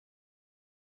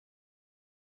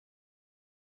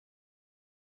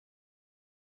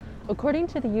According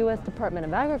to the U.S. Department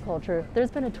of Agriculture, there's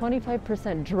been a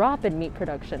 25% drop in meat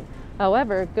production.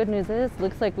 However, good news is,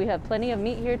 looks like we have plenty of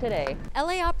meat here today.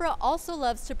 LA Opera also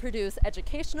loves to produce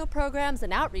educational programs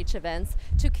and outreach events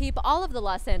to keep all of the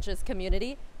Los Angeles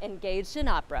community engaged in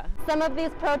opera. Some of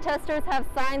these protesters have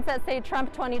signs that say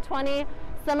Trump 2020.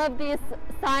 Some of these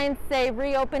signs say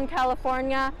Reopen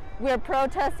California. We're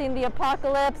protesting the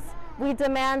apocalypse. We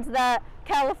demand that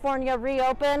California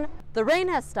reopen. The rain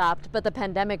has stopped, but the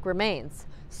pandemic remains.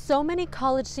 So many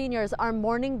college seniors are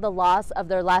mourning the loss of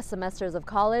their last semesters of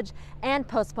college and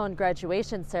postponed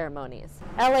graduation ceremonies.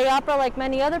 LA Opera, like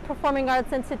many other performing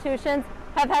arts institutions,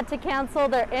 have had to cancel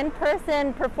their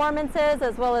in-person performances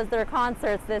as well as their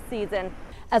concerts this season.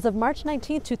 As of March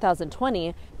 19,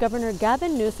 2020, Governor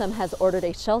Gavin Newsom has ordered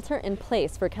a shelter in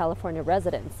place for California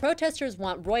residents. Protesters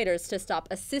want Reuters to stop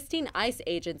assisting ICE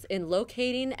agents in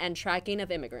locating and tracking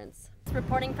of immigrants.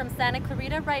 Reporting from Santa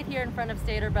Clarita, right here in front of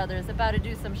Stater Brothers, about to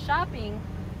do some shopping.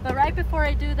 But right before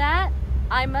I do that,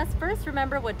 I must first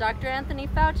remember what Dr. Anthony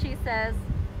Fauci says: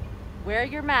 wear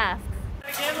your masks.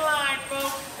 Get in line,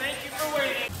 folks. Thank you for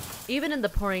waiting. Even in the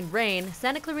pouring rain,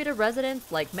 Santa Clarita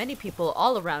residents, like many people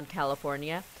all around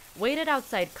California, waited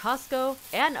outside Costco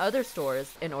and other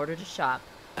stores in order to shop.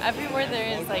 Everywhere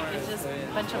there is, it's just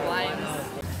a bunch of lines.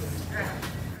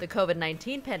 The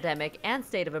COVID-19 pandemic and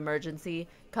state of emergency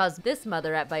caused this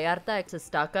mother at Vallarta to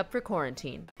stock up for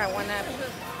quarantine. I want to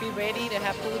be ready to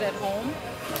have food at home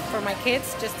for my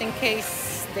kids, just in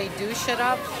case they do shut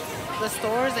up the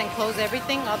stores and close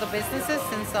everything, all the businesses,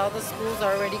 since all the schools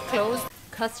are already closed.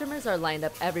 Customers are lined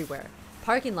up everywhere.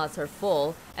 Parking lots are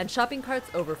full, and shopping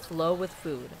carts overflow with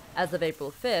food. As of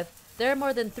April 5th, there are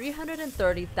more than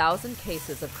 330,000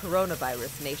 cases of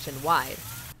coronavirus nationwide.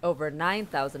 Over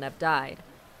 9,000 have died.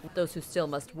 Those who still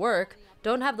must work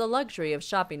don't have the luxury of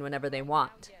shopping whenever they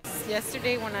want.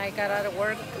 Yesterday when I got out of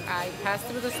work, I passed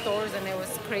through the stores and it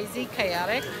was crazy,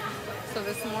 chaotic. So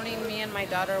this morning, me and my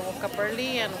daughter woke up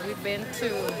early and we've been to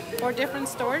 4 different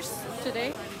stores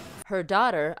today. Her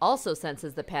daughter also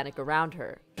senses the panic around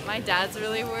her. My dad's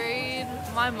really worried.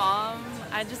 My mom,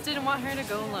 I just didn't want her to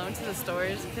go alone to the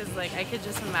stores because, I could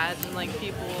just imagine,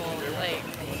 people,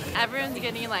 everyone's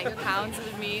getting, pounds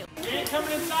of meat. You ain't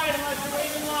coming inside unless you're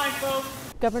waiting in line, folks.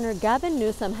 Governor Gavin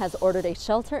Newsom has ordered a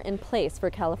shelter in place for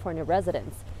California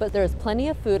residents, but there is plenty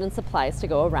of food and supplies to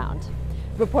go around.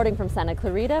 Reporting from Santa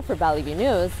Clarita for Valley View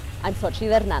News, I'm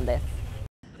Xochitl Hernandez.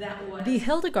 The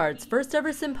Hildegards' first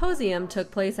ever symposium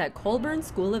took place at Colburn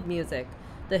School of Music.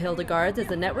 The Hildegards is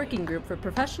a networking group for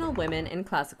professional women in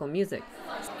classical music.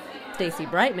 Stacy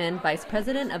Brightman, Vice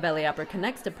President of LA Opera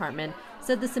Connect's department,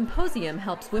 said the symposium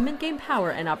helps women gain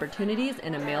power and opportunities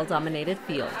in a male-dominated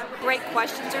field. Great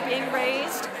questions are being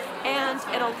raised, and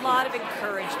a lot of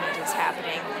encouragement is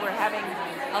happening. We're having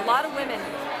a lot of women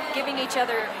giving each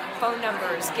other phone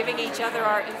numbers, giving each other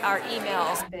our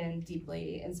emails.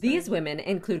 These women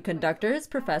include conductors,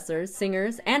 professors,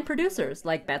 singers, and producers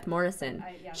like Beth Morrison.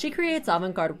 She creates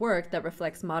avant-garde work that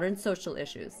reflects modern social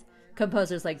issues.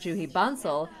 Composers like Juhi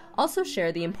Bansal also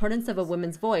share the importance of a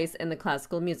woman's voice in the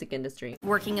classical music industry.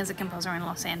 Working as a composer in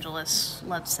Los Angeles,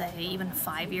 let's say even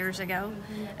 5 years ago,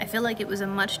 I feel like it was a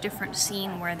much different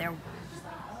scene where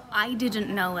I didn't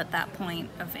know at that point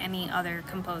of any other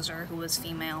composer who was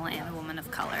female and a woman of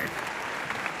color.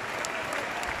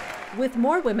 With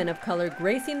more women of color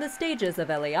gracing the stages of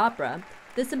LA Opera,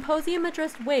 the symposium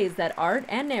addressed ways that art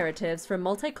and narratives from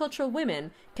multicultural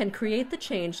women can create the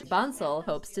change Bansal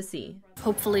hopes to see.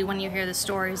 Hopefully when you hear the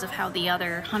stories of how the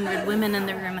other 100 women in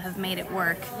the room have made it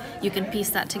work, you can piece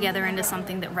that together into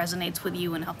something that resonates with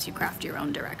you and helps you craft your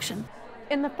own direction.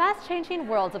 In the fast-changing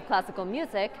world of classical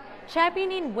music,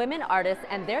 championing women artists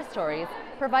and their stories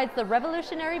provides the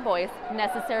revolutionary voice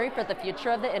necessary for the future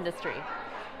of the industry.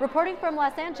 Reporting from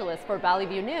Los Angeles for Valley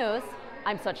View News,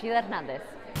 I'm Xochitl Hernandez.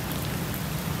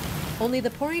 Only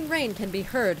the pouring rain can be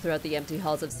heard throughout the empty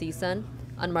halls of CSUN.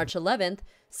 On March 11th,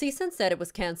 CSUN said it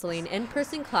was canceling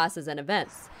in-person classes and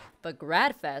events, but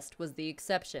Grad Fest was the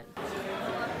exception.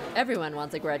 Everyone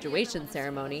wants a graduation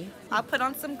ceremony. I'll put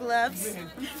on some gloves,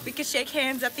 we can shake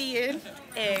hands at the end,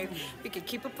 and we can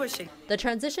keep it pushing. The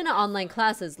transition to online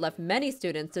classes left many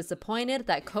students disappointed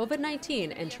that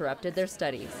COVID-19 interrupted their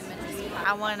studies.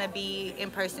 I want to be in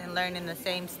person learning the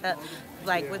same stuff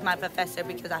with my professor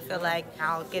because I feel like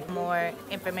I'll get more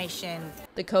information.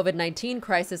 The COVID-19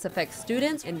 crisis affects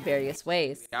students in various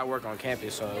ways. I work on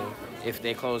campus, so if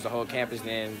they close the whole campus,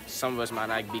 then some of us might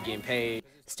not be getting paid.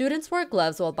 Students wear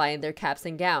gloves while buying their caps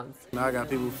and gowns. Now I got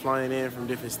people flying in from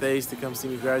different states to come see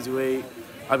me graduate.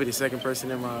 I'll be the second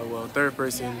person in third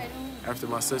person after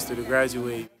my sister to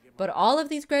graduate. But all of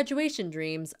these graduation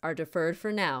dreams are deferred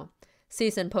for now.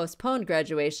 CSUN postponed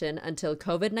graduation until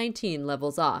COVID-19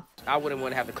 levels off. I wouldn't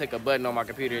want to have to click a button on my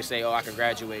computer and say, oh, I can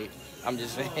graduate. I'm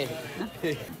just saying.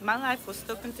 My life will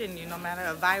still continue no matter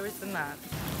a virus or not.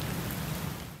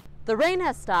 The rain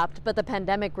has stopped, but the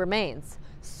pandemic remains.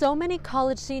 So many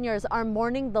college seniors are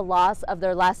mourning the loss of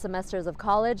their last semesters of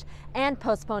college and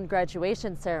postponed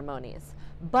graduation ceremonies.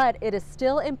 But it is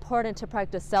still important to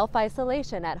practice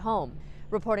self-isolation at home.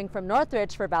 Reporting from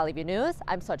Northridge for Valley View News,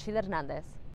 I'm Xochitl Hernandez.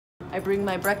 I bring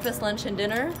my breakfast, lunch, and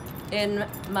dinner in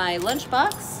my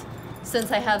lunchbox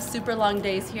since I have super long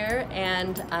days here,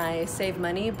 and I save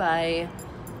money by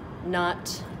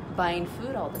not buying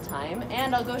food all the time.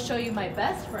 And I'll go show you my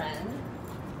best friend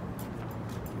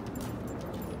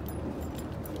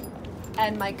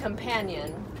and my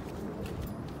companion,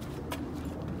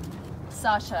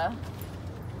 Sasha,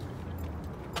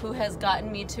 who has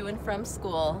gotten me to and from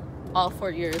school all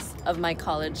 4 years of my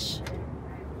college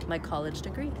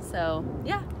degree. So,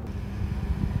 yeah.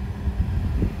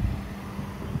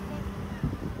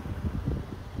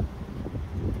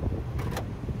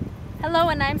 Hello,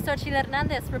 and I'm Xochitl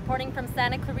Hernandez, reporting from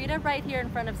Santa Clarita right here in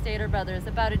front of Stater Brothers,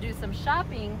 about to do some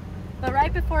shopping. But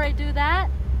right before I do that,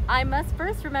 I must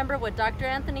first remember what Dr.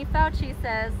 Anthony Fauci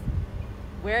says: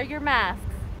 wear your masks.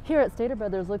 Here at Stater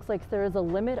Brothers, looks like there is a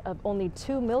limit of only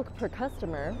 2 milk per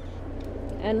customer.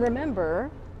 And remember,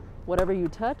 whatever you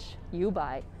touch, you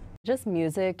buy. Just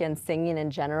music and singing in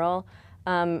general,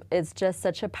 it's just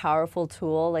such a powerful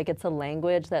tool. Like, it's a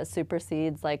language that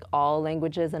supersedes like all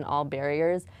languages and all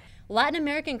barriers. Latin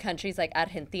American countries like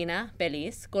Argentina,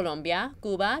 Belize, Colombia,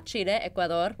 Cuba, Chile,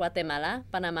 Ecuador, Guatemala,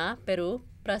 Panama, Peru,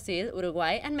 Brazil,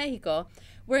 Uruguay, and Mexico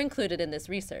were included in this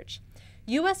research.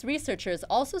 U.S. researchers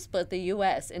also split the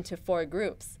U.S. into 4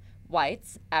 groups: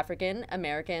 whites, African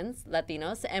Americans,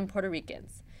 Latinos, and Puerto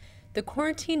Ricans. The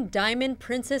quarantined Diamond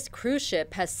Princess cruise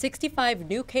ship has 65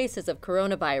 new cases of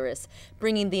coronavirus,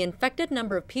 bringing the infected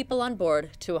number of people on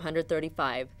board to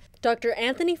 135. Dr.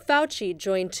 Anthony Fauci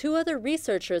joined 2 other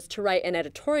researchers to write an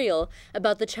editorial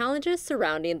about the challenges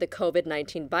surrounding the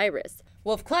COVID-19 virus.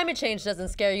 Well, if climate change doesn't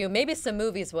scare you, maybe some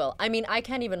movies will. I mean, I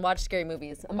can't even watch scary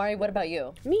movies. Amari, what about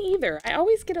you? Me either. I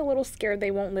always get a little scared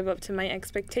they won't live up to my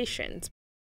expectations.